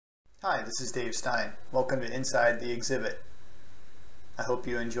Hi, this is Dave Stein. Welcome to Inside the Exhibit. I hope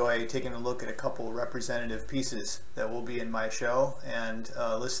you enjoy taking a look at a couple representative pieces that will be in my show and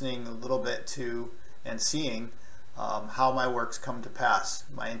listening a little bit to and seeing how my works come to pass.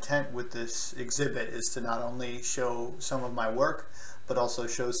 My intent with this exhibit is to not only show some of my work, but also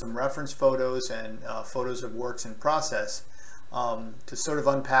show some reference photos and photos of works in process to sort of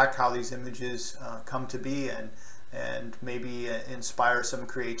unpack how these images come to be and maybe inspire some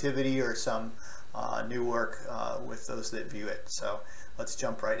creativity or some new work with those that view it. So let's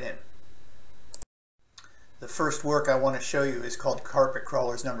jump right in. The first work I want to show you is called Carpet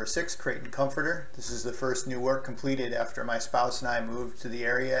Crawlers number 6, Crate and Comforter. This is the first new work completed after my spouse and I moved to the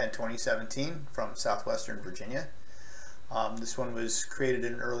area in 2017 from southwestern Virginia. This one was created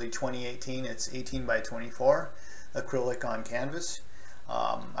in early 2018. It's 18 by 24, acrylic on canvas.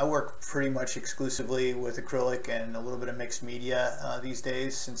 I work pretty much exclusively with acrylic and a little bit of mixed media these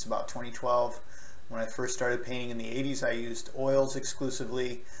days since about 2012. When I first started painting in the 80s, I used oils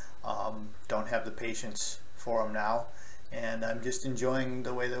exclusively. Don't have the patience for them now, and I'm just enjoying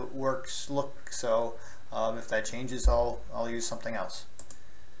the way the works look. So if that changes, I'll use something else.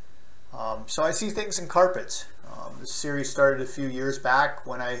 So I see things in carpets. This series started a few years back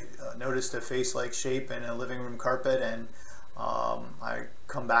when I noticed a face-like shape in a living room carpet, and I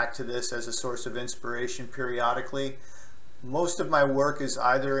come back to this as a source of inspiration periodically. Most of my work is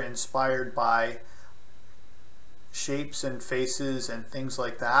either inspired by shapes and faces and things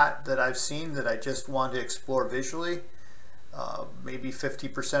like that I've seen that I just want to explore visually. Maybe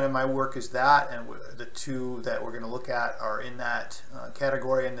 50% of my work is that, and the two that we're going to look at are in that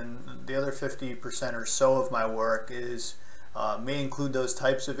category, and then the other 50% or so of my work is may include those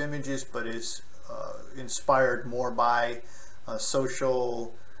types of images, but is inspired more by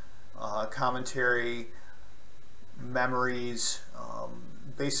social commentary, memories,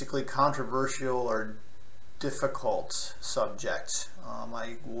 basically controversial or difficult subjects.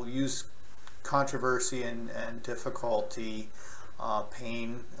 I will use controversy and difficulty,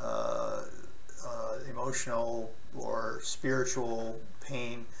 pain, emotional or spiritual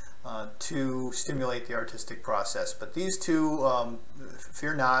pain to stimulate the artistic process. But these two,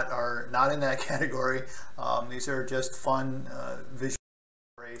 fear not, are not in that category. These are just fun visual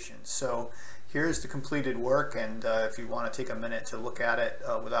inspirations. So here's the completed work, and if you want to take a minute to look at it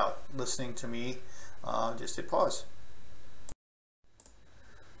without listening to me, just hit pause.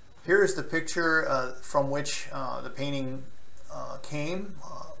 Here's the picture from which the painting came.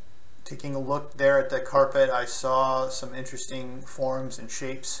 Taking a look there at the carpet, I saw some interesting forms and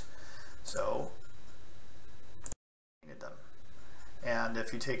shapes, so I painted them. And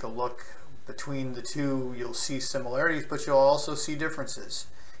if you take a look between the two, you'll see similarities, but you'll also see differences.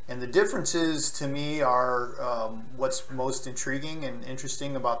 And the differences to me are what's most intriguing and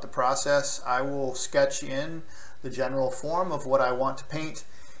interesting about the process. I will sketch in the general form of what I want to paint,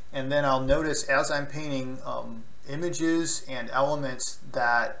 and then I'll notice as I'm painting images and elements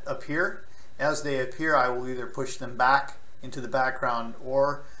that appear. As they appear, I will either push them back into the background,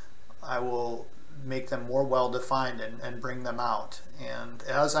 or I will make them more well-defined and bring them out. And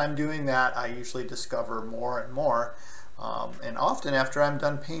as I'm doing that, I usually discover more and more. And often after I'm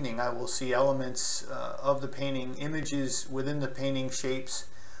done painting, I will see elements of the painting, images within the painting, shapes,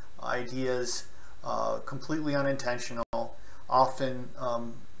 ideas, completely unintentional. Often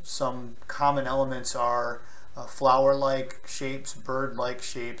some common elements are flower-like shapes, bird-like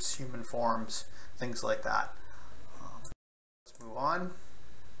shapes, human forms, things like that. Let's move on.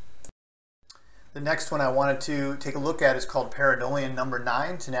 The next one I wanted to take a look at is called Pareidolia number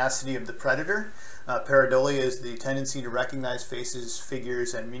 9, Tenacity of the Predator. Pareidolia is the tendency to recognize faces,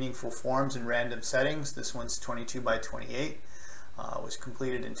 figures, and meaningful forms in random settings. This one's 22 by 28. Was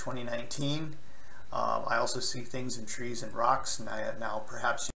completed in 2019. I also see things in trees and rocks, and I have now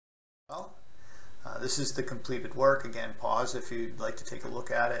perhaps well. This is the completed work. Again, pause if you'd like to take a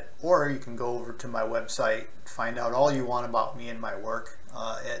look at it, or you can go over to my website, find out all you want about me and my work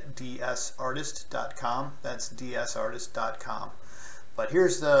at dsartist.com. That's dsartist.com. But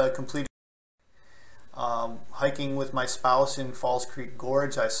here's the completed hiking with my spouse in Falls Creek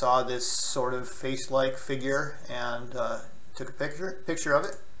Gorge. I saw this sort of face-like figure and took a picture of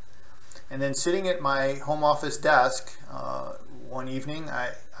it. And then sitting at my home office desk one evening,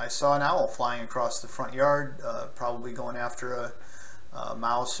 I saw an owl flying across the front yard, probably going after a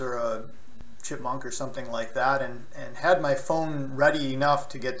mouse or a chipmunk or something like that, and had my phone ready enough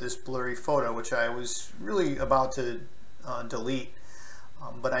to get this blurry photo, which I was really about to delete.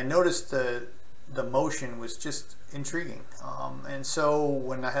 But I noticed the motion was just intriguing. And so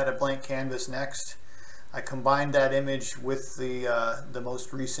when I had a blank canvas next, I combined that image with the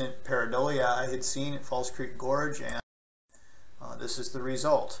most recent pareidolia I had seen at Falls Creek Gorge, and this is the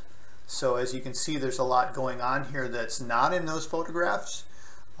result. So as you can see, there's a lot going on here that's not in those photographs.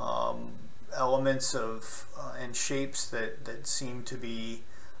 Elements of and shapes that seem to be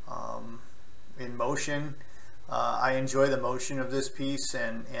in motion. I enjoy the motion of this piece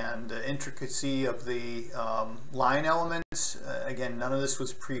and the intricacy of the line elements. Again, none of this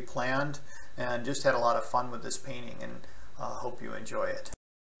was pre-planned, and just had a lot of fun with this painting, and hope you enjoy it.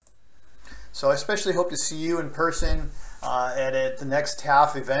 So I especially hope to see you in person at the next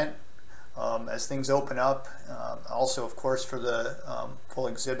TAF event as things open up. Also, of course, for the full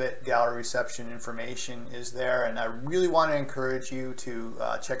exhibit, gallery reception information is there, and I really want to encourage you to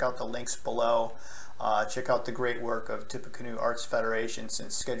check out the links below. Check out the great work of Tippecanoe Arts Federation.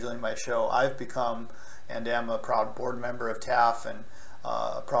 Since scheduling my show, I've become and am a proud board member of TAF, and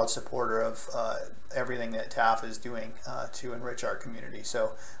a proud supporter of everything that TAF is doing to enrich our community.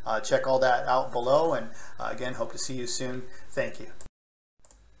 So check all that out below, and again, hope to see you soon. Thank you.